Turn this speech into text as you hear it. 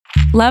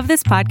Love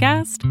this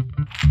podcast?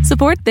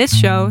 Support this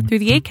show through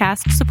the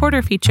Acast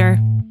supporter feature.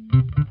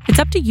 It's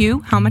up to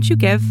you how much you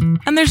give,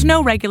 and there's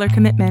no regular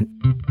commitment.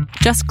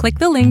 Just click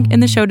the link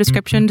in the show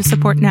description to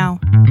support now.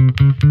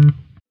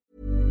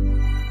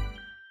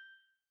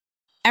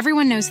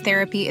 Everyone knows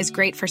therapy is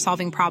great for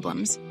solving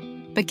problems,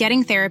 but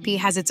getting therapy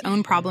has its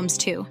own problems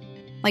too,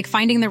 like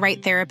finding the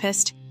right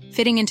therapist,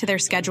 fitting into their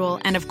schedule,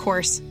 and of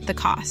course, the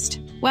cost.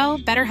 Well,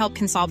 BetterHelp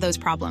can solve those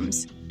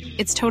problems.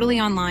 It's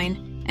totally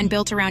online and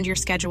built around your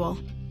schedule.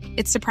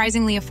 It's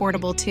surprisingly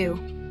affordable too.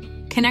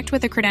 Connect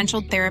with a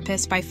credentialed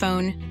therapist by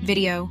phone,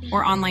 video,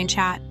 or online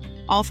chat,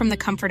 all from the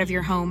comfort of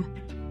your home.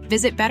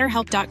 Visit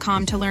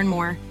BetterHelp.com to learn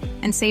more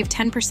and save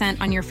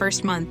 10% on your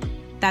first month.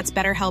 That's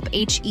BetterHelp,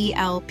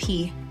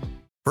 H-E-L-P.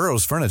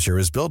 Burrow's furniture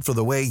is built for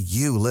the way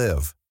you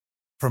live.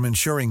 From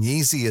ensuring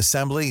easy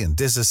assembly and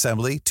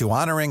disassembly to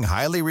honoring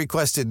highly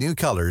requested new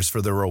colors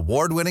for their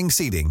award-winning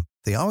seating,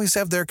 they always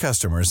have their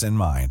customers in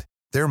mind.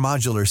 Their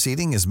modular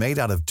seating is made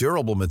out of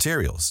durable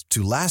materials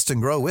to last and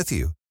grow with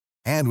you.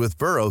 And with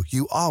Burrow,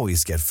 you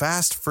always get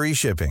fast, free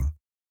shipping.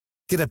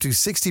 Get up to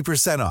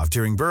 60% off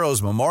during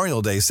Burrow's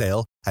Memorial Day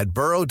sale at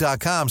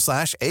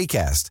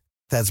burrow.com/ACAST.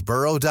 That's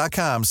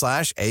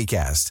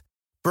burrow.com/ACAST.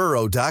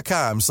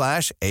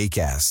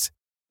 burrow.com/ACAST.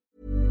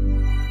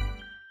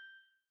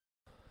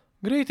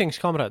 Greetings,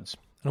 comrades,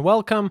 and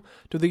welcome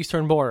to the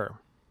Eastern Border.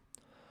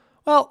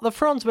 Well, the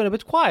front's been a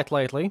bit quiet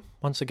lately,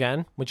 once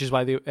again, which is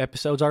why the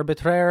episodes are a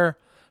bit rare.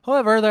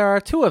 However, there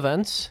are two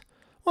events,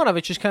 one of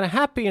which is kind of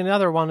happy and the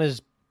other one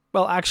is,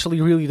 well,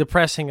 actually really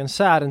depressing and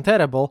sad and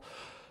terrible,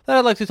 that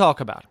I'd like to talk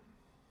about.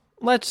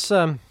 Let's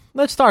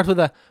start with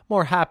a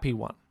more happy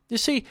one. You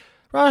see,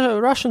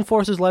 Russian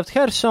forces left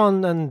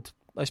Kherson, and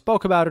I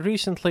spoke about it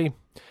recently,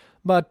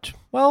 but,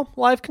 well,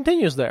 life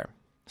continues there.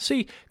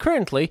 See,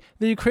 currently,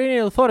 the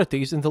Ukrainian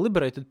authorities in the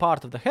liberated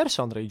part of the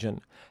Kherson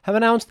region have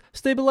announced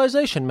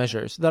stabilization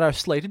measures that are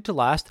slated to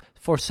last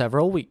for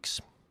several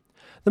weeks.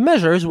 The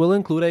measures will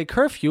include a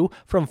curfew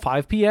from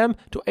 5 p.m.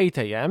 to 8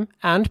 a.m.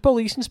 and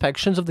police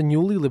inspections of the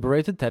newly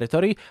liberated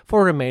territory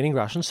for remaining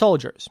Russian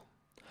soldiers.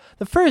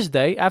 The first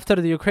day after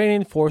the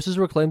Ukrainian forces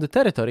reclaimed the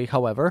territory,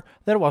 however,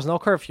 there was no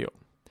curfew.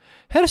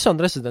 Kherson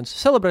residents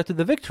celebrated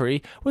the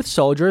victory with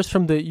soldiers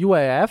from the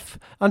UAF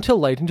until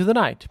late into the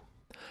night.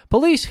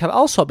 Police have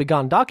also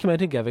begun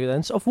documenting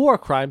evidence of war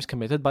crimes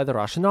committed by the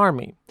Russian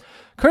army.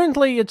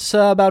 Currently, it's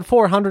about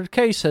 400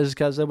 cases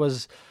because it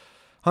was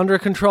under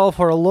control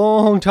for a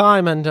long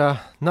time and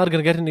not going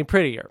to get any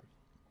prettier.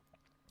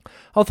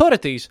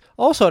 Authorities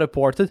also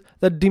reported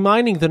that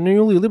demining the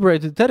newly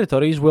liberated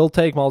territories will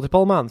take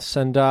multiple months,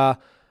 and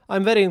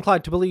I'm very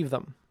inclined to believe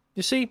them.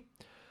 You see,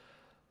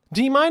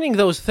 demining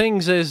those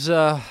things is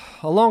a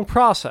long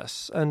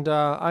process, and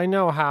I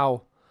know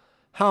how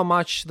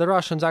much the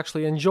Russians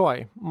actually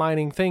enjoy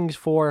mining things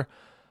for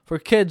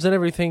kids and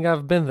everything.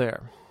 I've been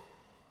there.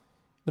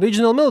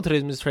 Regional Military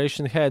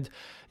Administration head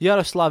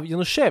Yaroslav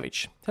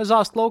Yanushevich has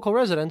asked local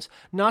residents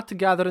not to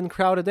gather in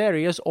crowded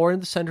areas or in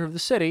the center of the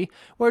city,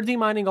 where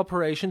demining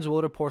operations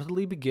will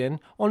reportedly begin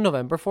on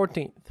November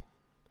 14th.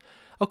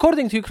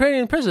 According to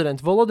Ukrainian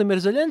President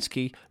Volodymyr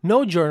Zelensky,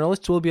 no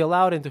journalists will be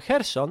allowed into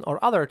Kherson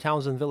or other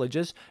towns and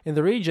villages in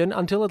the region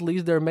until at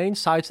least their main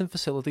sites and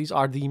facilities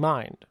are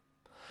demined.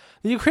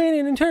 The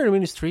Ukrainian Interior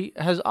Ministry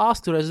has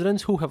asked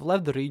residents who have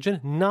left the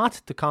region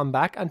not to come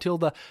back until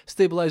the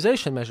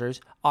stabilization measures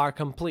are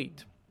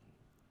complete.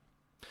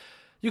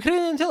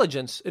 Ukrainian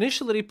intelligence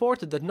initially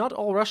reported that not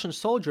all Russian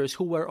soldiers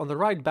who were on the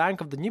right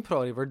bank of the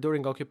Dnipro River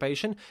during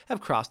occupation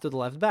have crossed to the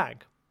left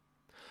bank.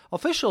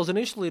 Officials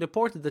initially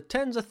reported that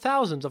tens of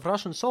thousands of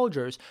Russian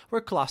soldiers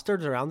were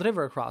clustered around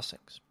river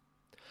crossings.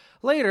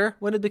 Later,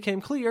 when it became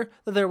clear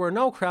that there were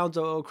no crowds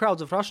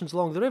of Russians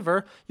along the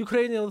river,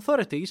 Ukrainian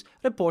authorities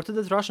reported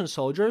that Russian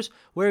soldiers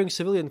wearing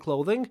civilian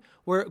clothing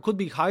could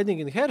be hiding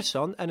in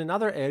Kherson and in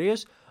other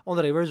areas on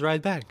the river's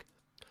right bank.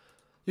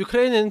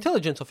 Ukrainian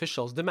intelligence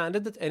officials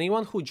demanded that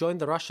anyone who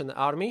joined the Russian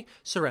army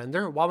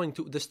surrender, vowing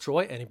to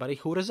destroy anybody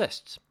who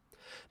resists.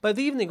 By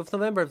the evening of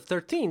November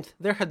 13th,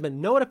 there had been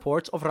no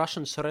reports of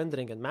Russians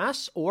surrendering en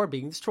masse or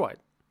being destroyed.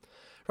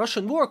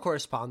 Russian war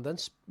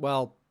correspondents,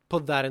 well,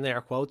 put that in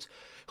air quotes,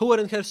 who were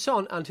in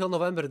Kherson until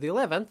November the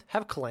 11th,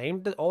 have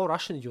claimed that all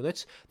Russian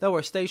units that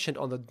were stationed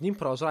on the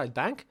Dnipro's right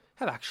bank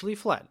have actually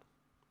fled.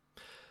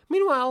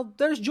 Meanwhile,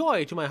 there's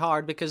joy to my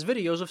heart because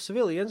videos of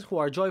civilians who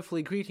are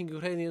joyfully greeting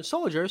Ukrainian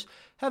soldiers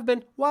have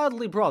been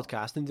widely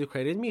broadcast in the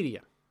Ukrainian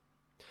media.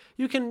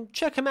 You can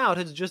check them out,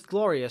 it's just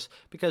glorious,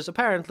 because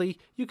apparently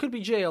you could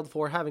be jailed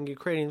for having a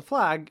Ukrainian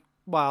flag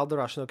while the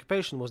Russian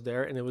occupation was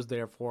there, and it was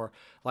there for,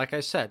 like I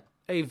said,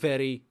 a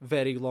very,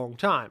 very long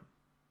time.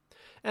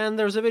 And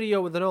there's a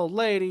video with an old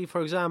lady, for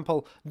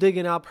example,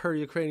 digging up her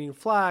Ukrainian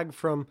flag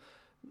from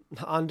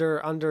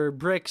under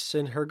bricks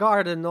in her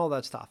garden and all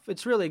that stuff.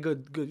 It's really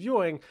good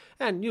viewing,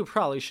 and you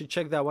probably should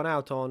check that one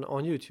out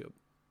on YouTube.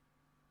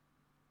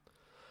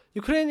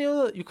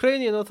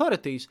 Ukrainian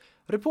authorities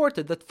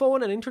reported that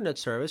phone and internet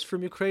service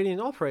from Ukrainian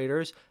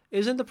operators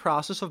is in the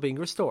process of being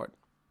restored.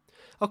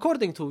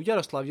 According to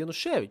Yaroslav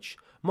Yanushevich,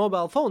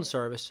 mobile phone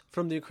service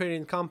from the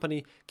Ukrainian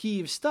company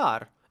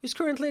Kyivstar is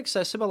currently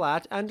accessible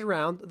at and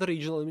around the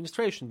regional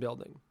administration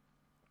building.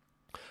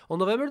 On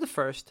November the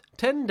 1st,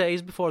 10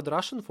 days before the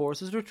Russian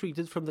forces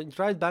retreated from the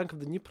right bank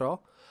of the Dnipro,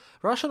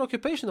 Russian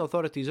occupation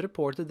authorities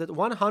reported that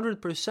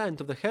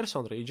 100% of the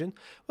Kherson region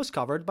was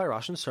covered by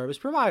Russian service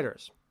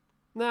providers.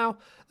 Now,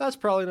 that's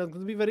probably not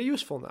going to be very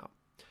useful now.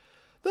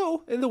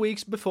 Though, in the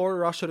weeks before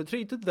Russia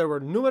retreated, there were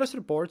numerous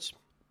reports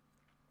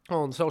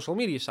on social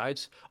media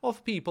sites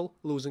of people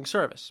losing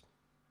service.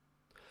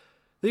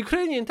 The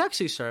Ukrainian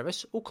taxi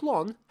service,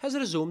 Uklon, has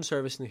resumed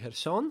service in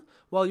Kherson,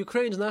 while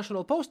Ukraine's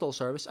National Postal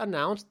Service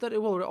announced that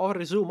it will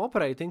resume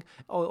operating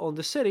on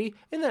the city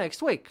in the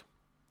next week.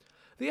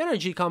 The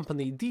energy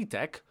company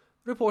DTEK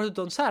reported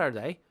on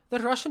Saturday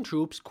that Russian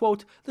troops,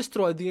 quote,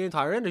 destroyed the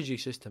entire energy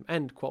system,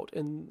 end quote,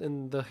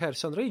 in the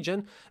Kherson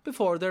region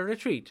before their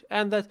retreat,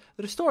 and that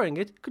restoring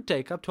it could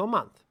take up to a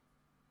month.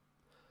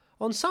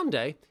 On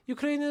Sunday,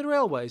 Ukrainian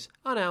Railways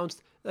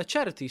announced a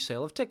charity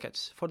sale of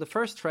tickets for the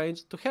first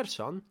trains to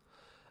Kherson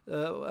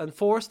and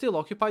 4 still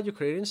occupied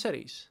Ukrainian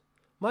cities: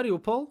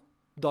 Mariupol,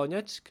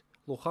 Donetsk,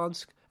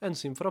 Luhansk, and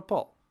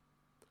Simferopol.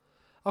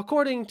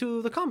 According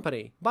to the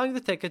company, buying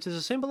the tickets is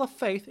a symbol of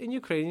faith in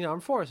Ukrainian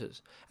armed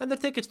forces, and the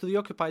tickets to the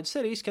occupied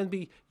cities can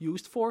be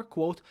used for,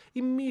 quote,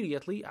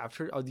 immediately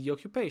after the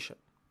occupation.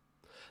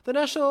 The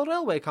National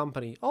Railway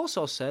Company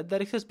also said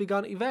that it has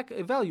begun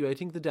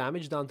evaluating the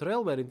damage done to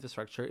railway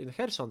infrastructure in the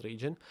Kherson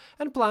region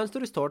and plans to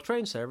restore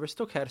train service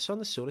to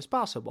Kherson as soon as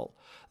possible,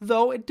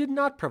 though it did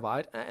not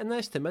provide an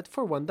estimate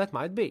for when that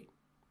might be.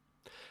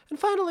 And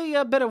finally,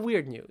 a bit of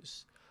weird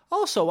news.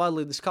 Also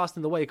widely discussed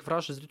in the wake of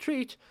Russia's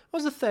retreat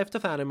was the theft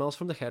of animals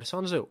from the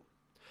Kherson Zoo.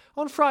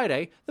 On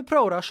Friday, the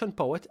pro-Russian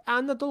poet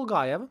Anna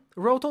Dolgaev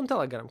wrote on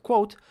Telegram,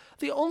 quote,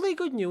 "The only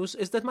good news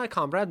is that my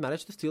comrade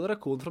managed to steal a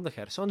raccoon from the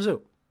Kherson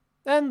Zoo."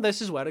 And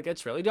this is where it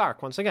gets really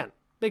dark once again,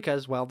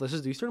 because, well, this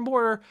is the eastern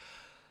border,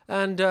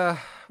 and,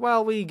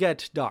 we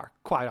get dark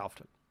quite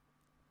often.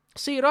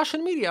 See,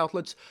 Russian media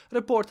outlets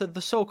reported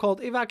the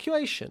so-called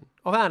evacuation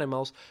of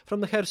animals from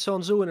the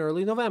Kherson Zoo in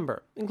early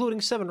November, including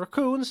 7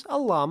 raccoons, a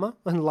llama,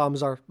 and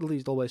llamas are at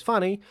least always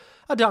funny,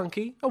 a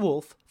donkey, a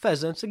wolf,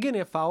 pheasants, a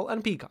guinea fowl,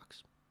 and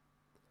peacocks.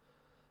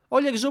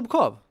 Oleg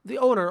Zubkov, the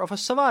owner of a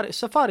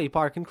safari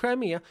park in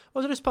Crimea,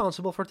 was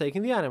responsible for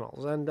taking the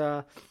animals, and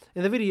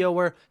in the video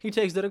where he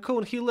takes the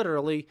raccoon, he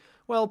literally,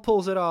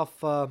 pulls it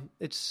off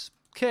its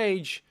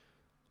cage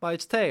by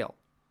its tail,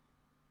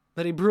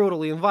 very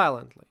brutally and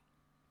violently.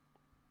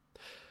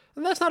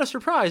 And that's not a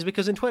surprise,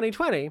 because in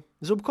 2020,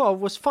 Zubkov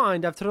was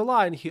fined after a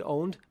lion he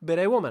owned bit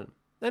a woman.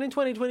 And in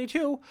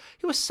 2022,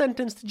 he was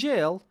sentenced to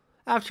jail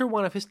after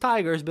one of his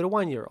tigers bit a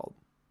 1-year-old.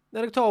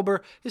 In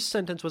October, his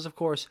sentence was, of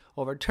course,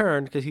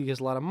 overturned because he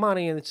has a lot of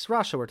money and it's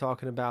Russia we're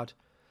talking about,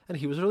 and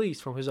he was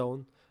released from his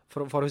own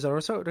for his own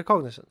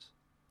recognizance.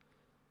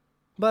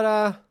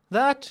 But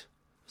that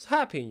was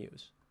happy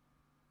news,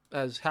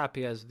 as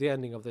happy as the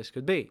ending of this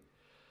could be.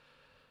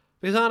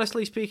 Because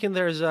honestly speaking,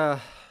 there's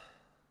a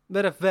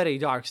bit of very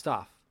dark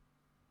stuff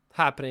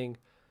happening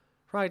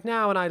right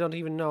now, and I don't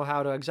even know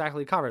how to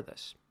exactly cover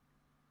this.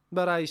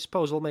 But I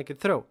suppose we'll make it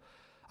through.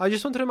 I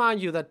just want to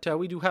remind you that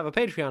we do have a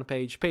Patreon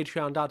page,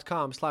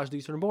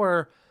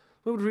 patreon.com/theeasternborder.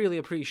 We would really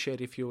appreciate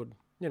if you would,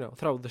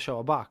 throw the show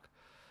a buck.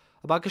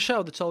 A buck a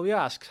show, that's all we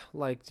ask,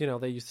 like,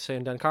 they used to say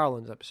in Dan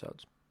Carlin's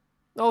episodes.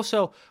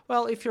 Also,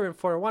 if you're in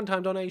for a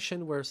one-time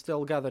donation, we're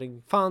still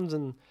gathering funds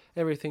and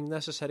everything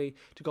necessary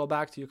to go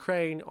back to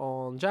Ukraine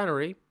on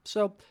January.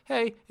 So,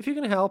 hey, if you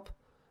can help,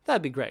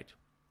 that'd be great.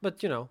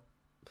 But,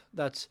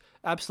 that's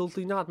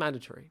absolutely not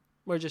mandatory.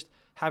 We're just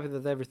happy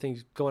that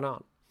everything's going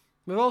on.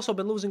 We've also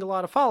been losing a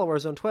lot of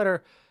followers on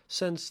Twitter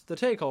since the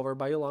takeover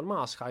by Elon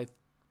Musk. I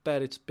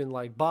bet it's been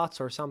like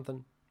bots or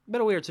something.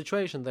 Been a weird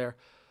situation there.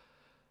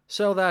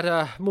 So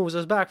that moves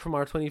us back from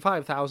our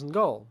 25,000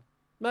 goal.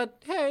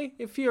 But hey,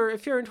 if you're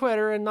in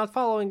Twitter and not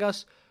following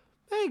us,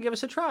 hey, give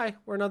us a try.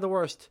 We're not the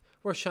worst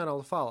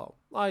channel to follow.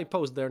 I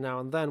post there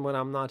now and then when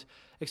I'm not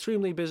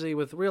extremely busy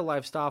with real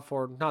life stuff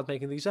or not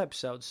making these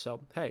episodes.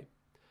 So hey,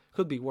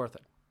 could be worth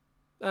it.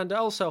 And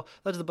also,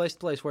 that's the best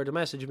place where to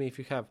message me if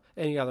you have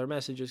any other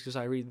messages, because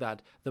I read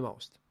that the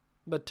most.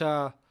 But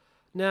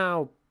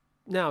now,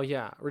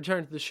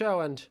 return to the show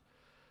and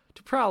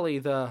to probably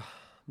one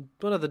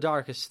of the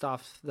darkest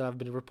stuff that I've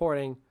been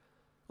reporting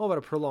over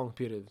a prolonged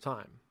period of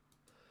time.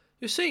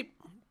 You see,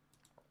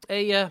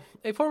 a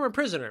former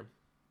prisoner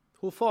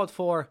who fought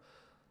for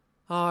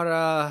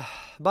our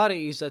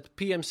buddies at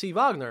PMC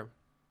Wagner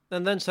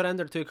and then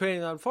surrendered to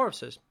Ukrainian armed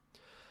forces,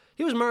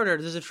 he was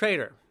murdered as a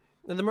traitor,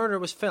 and the murder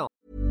was filmed.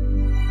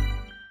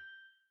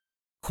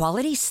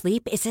 Quality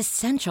sleep is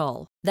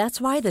essential.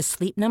 That's why the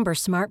Sleep Number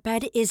Smart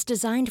Bed is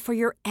designed for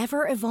your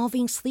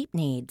ever-evolving sleep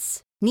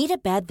needs. Need a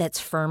bed that's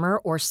firmer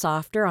or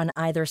softer on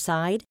either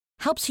side?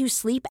 Helps you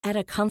sleep at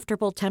a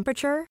comfortable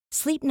temperature?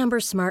 Sleep Number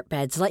Smart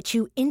Beds let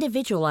you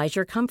individualize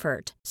your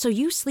comfort so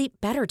you sleep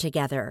better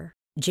together.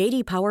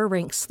 JD Power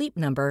ranks Sleep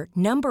Number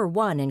number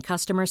 1 in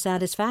customer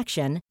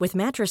satisfaction with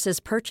mattresses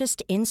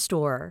purchased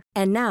in-store.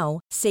 And now,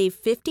 save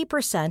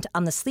 50%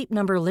 on the Sleep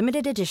Number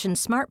Limited Edition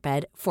Smart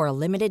Bed for a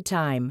limited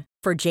time.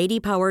 For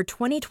JD Power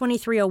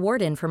 2023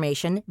 award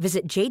information,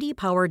 visit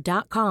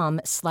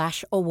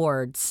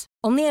jdpower.com/awards.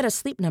 Only at a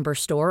Sleep Number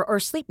store or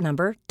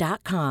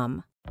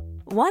sleepnumber.com.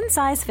 One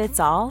size fits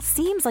all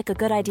seems like a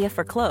good idea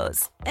for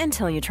clothes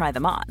until you try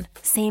them on.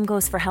 Same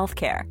goes for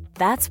healthcare.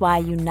 That's why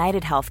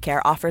United Healthcare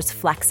offers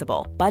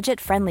flexible,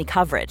 budget-friendly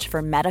coverage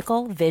for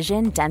medical,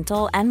 vision,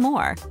 dental, and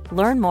more.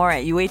 Learn more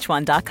at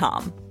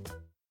uh1.com.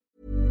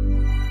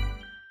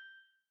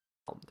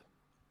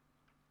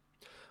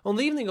 On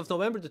the evening of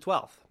November the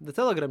 12th, the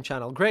Telegram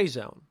channel Grey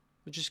Zone,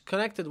 which is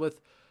connected with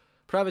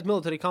private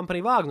military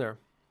company Wagner,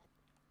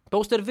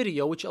 posted a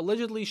video which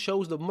allegedly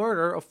shows the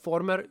murder of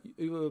former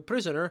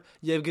prisoner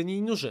Yevgeny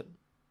Nuzhin.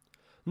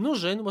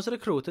 Nuzhin was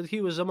recruited.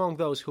 He was among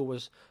those who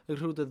was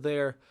recruited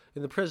there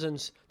in the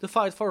prisons to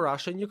fight for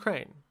Russia and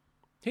Ukraine.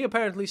 He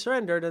apparently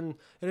surrendered and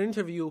in an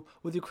interview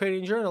with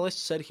Ukrainian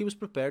journalists said he was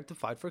prepared to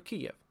fight for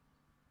Kiev.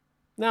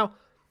 Now,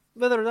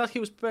 whether or not he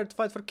was prepared to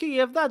fight for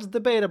Kiev, that's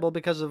debatable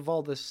because of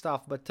all this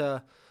stuff, but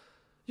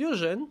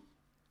Nuzhin,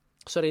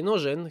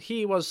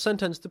 he was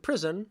sentenced to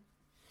prison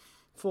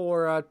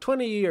for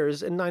 20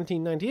 years in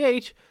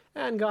 1998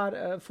 and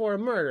got for a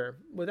murder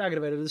with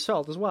aggravated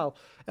assault as well.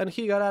 And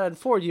he got added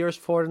 4 years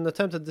for an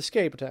attempted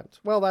escape attempt.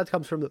 Well, that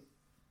comes from the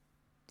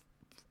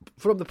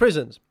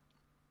prisons.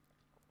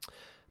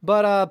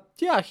 But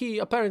he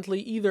apparently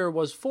either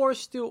was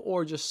forced to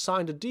or just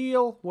signed a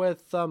deal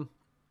with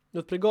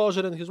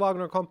Prigozhin and his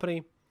Wagner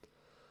company.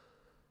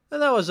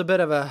 And that was a bit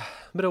of a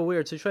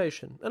weird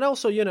situation. And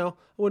also, I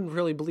wouldn't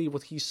really believe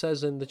what he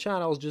says in the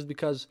channels just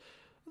because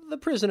the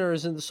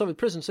prisoners in the Soviet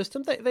prison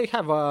system, they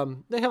have a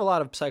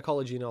lot of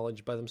psychology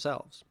knowledge by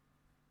themselves.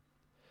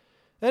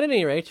 At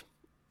any rate,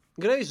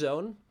 Grey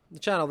Zone, the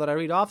channel that I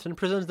read often,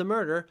 presents the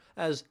murder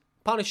as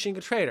punishing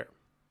a traitor.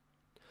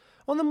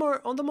 On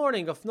the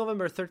morning of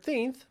November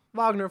 13th,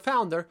 Wagner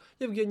founder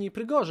Yevgeny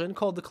Prigozhin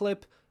called the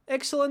clip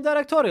excellent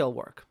directorial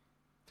work.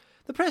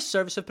 The press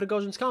service of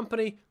Prigozhin's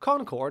company,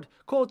 Concord,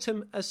 quotes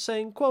him as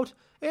saying, quote,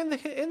 In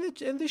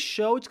this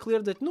show, it's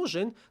clear that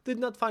Nuzhin did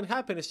not find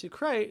happiness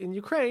in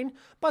Ukraine,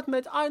 but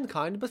met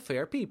unkind but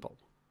fair people.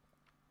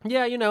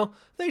 Yeah,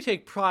 they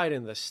take pride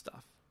in this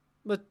stuff.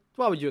 But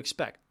what would you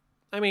expect?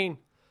 I mean,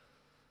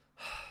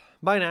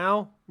 by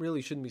now,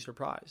 really shouldn't be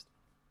surprised.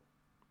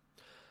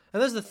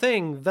 And that's the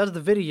thing, that's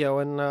the video,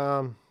 and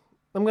I'm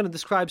going to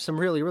describe some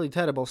really, really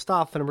terrible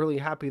stuff, and I'm really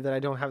happy that I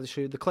don't have to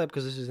show you the clip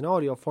because this is an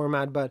audio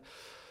format, but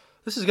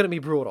this is going to be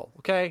brutal,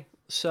 okay?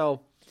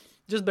 So,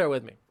 just bear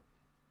with me.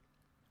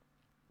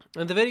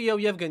 In the video,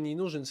 Yevgeny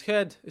Nuzhin's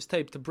head is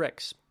taped to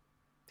bricks.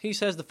 He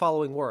says the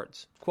following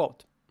words,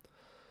 quote,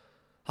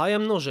 I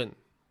am Nuzhin,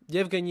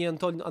 Yevgeny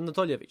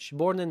Anatolievich,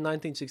 born in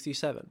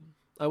 1967.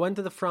 I went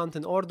to the front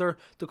in order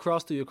to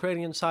cross to the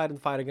Ukrainian side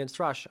and fight against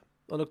Russia.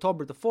 On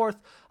October the 4th,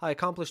 I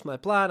accomplished my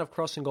plan of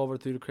crossing over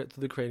to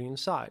the Ukrainian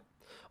side.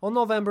 On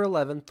November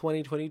 11,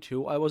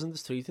 2022, I was in the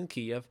street in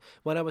Kiev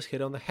when I was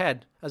hit on the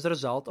head, as a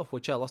result of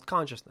which I lost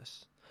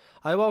consciousness.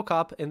 I woke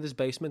up in this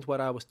basement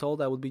where I was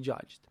told I would be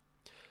judged.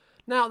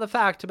 Now, the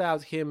fact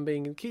about him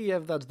being in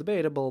Kiev, that's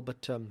debatable,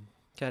 but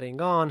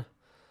carrying on.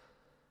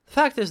 The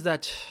fact is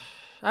that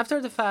after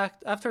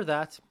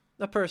that,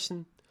 a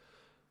person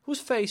whose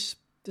face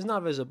is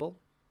not visible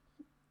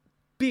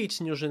beats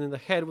Nuzhin in the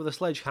head with a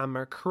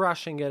sledgehammer,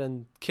 crushing it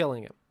and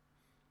killing him.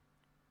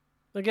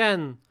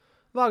 Again,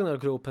 Wagner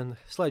Group and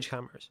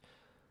sledgehammers.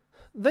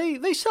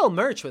 They sell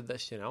merch with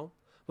this,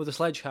 with a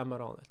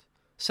sledgehammer on it.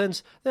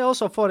 Since they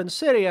also fought in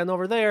Syria, and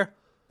over there,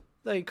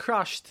 they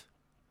crushed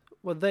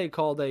what they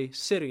called a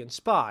Syrian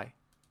spy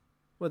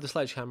with a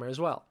sledgehammer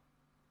as well.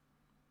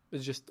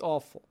 It's just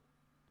awful.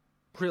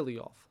 Really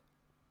awful.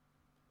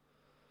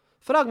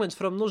 Fragments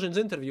from Nuzhin's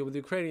interview with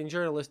Ukrainian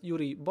journalist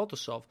Yuri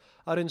Botusov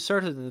are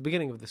inserted at the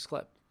beginning of this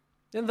clip.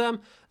 In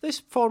them, this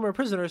former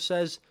prisoner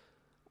says,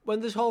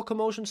 when this whole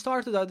commotion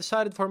started, I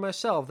decided for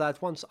myself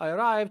that once I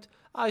arrived,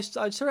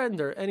 I'd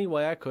surrender any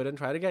way I could and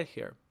try to get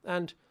here.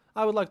 And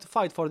I would like to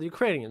fight for the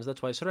Ukrainians,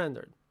 that's why I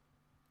surrendered.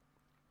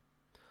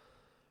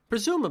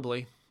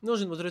 Presumably,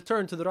 Nuzhin was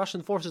returned to the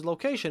Russian forces'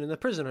 location in a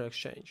prisoner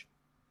exchange.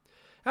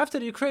 After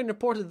Ukraine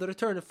reported the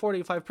return of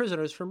 45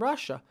 prisoners from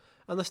Russia,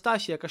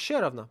 Anastasia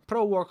Kasherovna,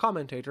 pro-war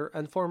commentator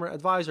and former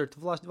advisor to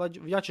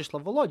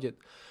Vyacheslav Volodin,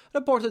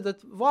 reported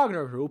that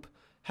Wagner Group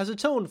has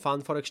its own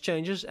fund for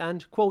exchanges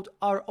and, quote,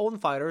 our own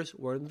fighters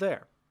weren't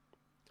there.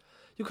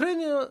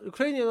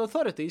 Ukrainian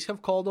authorities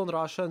have called on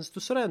Russians to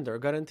surrender,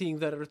 guaranteeing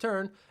their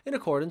return in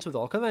accordance with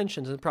all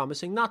conventions and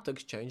promising not to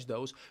exchange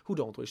those who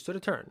don't wish to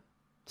return.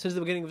 Since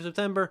the beginning of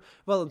September,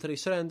 voluntary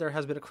surrender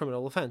has been a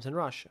criminal offense in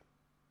Russia.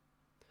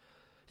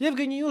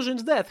 Yevgeny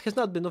Nuzhin's death has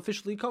not been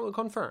officially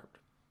confirmed.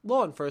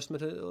 Law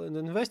enforcement and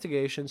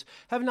investigations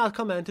have not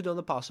commented on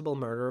the possible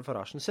murder of a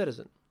Russian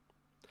citizen.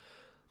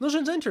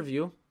 Nuzhin's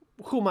interview,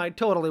 whom I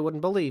totally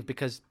wouldn't believe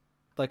because,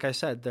 like I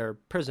said, they're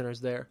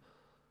prisoners there,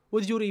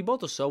 with Yuri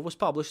Botusov was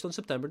published on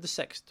September the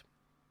 6th.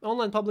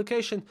 online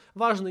publication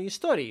Ważne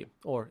Historii,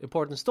 or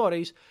Important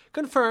Stories,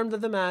 confirmed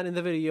that the man in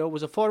the video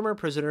was a former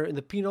prisoner in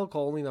the penal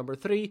colony number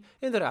 3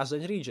 in the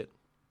Razaň region.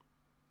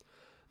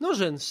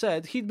 Nozhin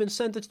said he'd been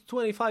sentenced to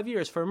 25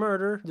 years for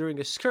murder during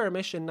a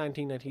skirmish in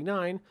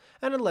 1999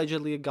 and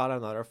allegedly got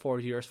another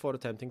 4 years for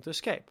attempting to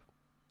escape.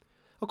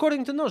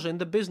 According to Nozhin,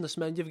 the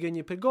businessman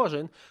Yevgeny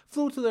Prigozhin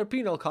flew to their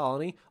penal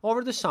colony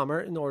over the summer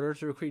in order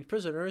to recruit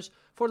prisoners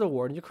for the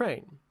war in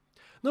Ukraine.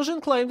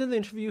 Nozhin claimed in the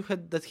interview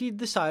that he'd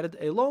decided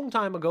a long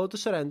time ago to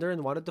surrender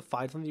and wanted to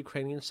fight on the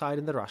Ukrainian side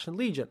in the Russian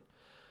Legion,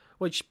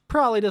 which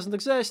probably doesn't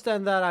exist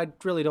and that I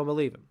really don't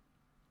believe him.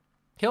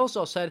 He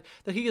also said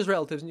that he has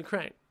relatives in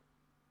Ukraine.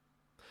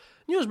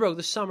 News broke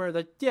this summer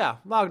that,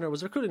 Wagner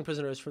was recruiting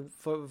prisoners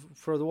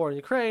for the war in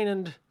Ukraine,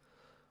 and,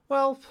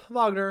 well,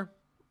 Wagner's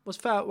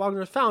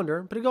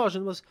founder,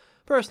 Prigozhin, was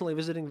personally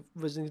visiting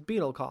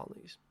penal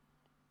colonies.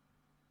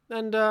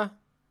 And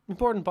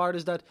important part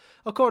is that,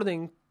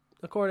 according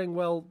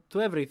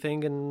to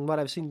everything and what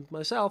I've seen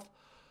myself,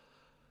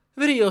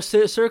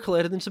 videos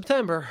circulated in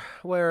September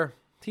where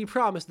he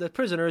promised that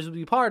prisoners would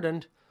be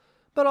pardoned,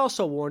 but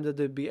also warned that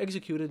they'd be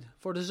executed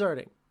for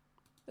deserting.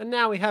 And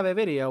now we have a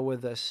video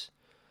with this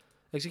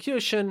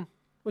execution,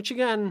 which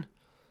again,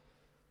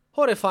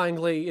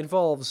 horrifyingly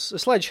involves a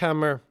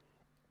sledgehammer,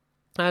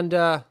 and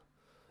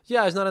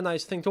it's not a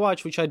nice thing to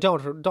watch, which I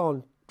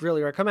don't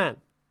really recommend.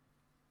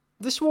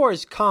 This war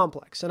is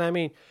complex, and I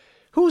mean,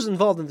 who's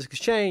involved in this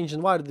exchange,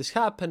 and why did this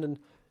happen,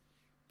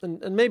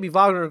 and maybe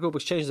Wagner Group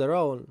exchanged their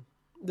own.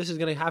 This is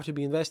going to have to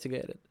be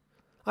investigated.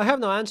 I have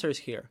no answers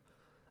here.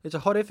 It's a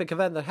horrific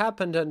event that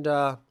happened,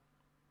 and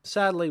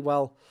sadly,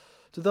 well,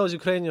 to those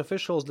Ukrainian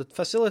officials that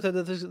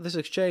facilitated this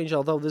exchange,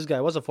 although this guy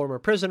was a former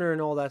prisoner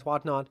and all that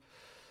whatnot,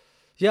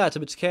 it's a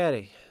bit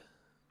scary.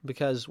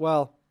 Because,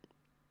 well,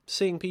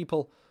 seeing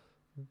people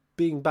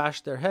being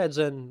bashed their heads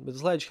in with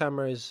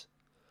sledgehammer is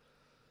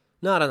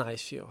not a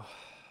nice view.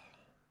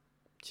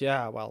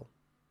 Well,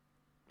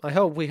 I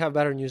hope we have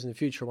better news in the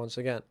future once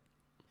again.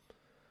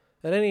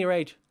 At any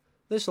rate,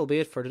 this will be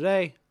it for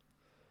today.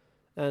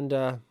 And,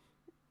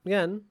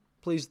 again,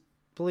 please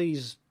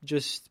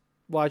just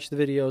watch the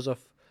videos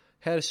of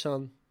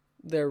Kherson.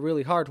 They're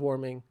really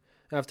heartwarming.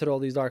 After all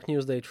these dark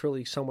news, they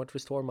truly somewhat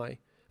restore my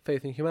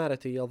faith in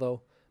humanity,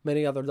 although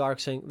many other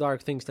dark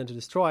things tend to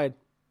destroy it.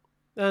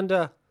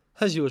 And,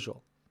 as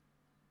usual,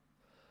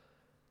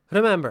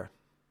 remember,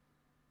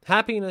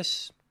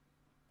 happiness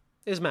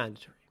is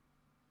mandatory.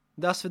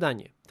 До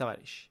свидания,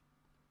 товарищи.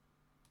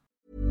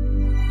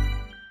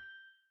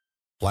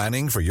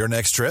 Planning for your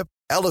next trip?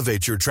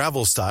 Elevate your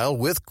travel style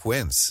with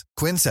Quince.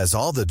 Quince has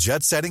all the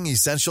jet-setting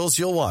essentials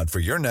you'll want for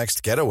your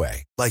next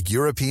getaway, like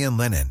European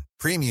linen,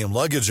 premium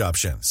luggage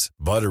options,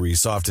 buttery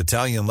soft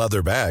Italian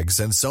leather bags,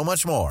 and so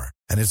much more.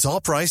 And it's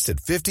all priced at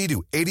 50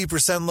 to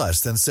 80%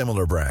 less than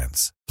similar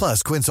brands.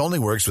 Plus, Quince only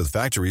works with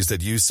factories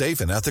that use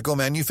safe and ethical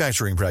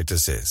manufacturing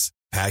practices.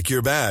 Pack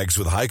your bags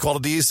with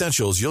high-quality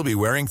essentials you'll be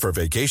wearing for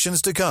vacations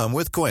to come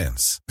with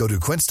Quince. Go to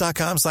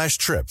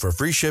quince.com/trip for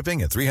free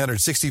shipping and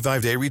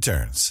 365-day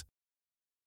returns.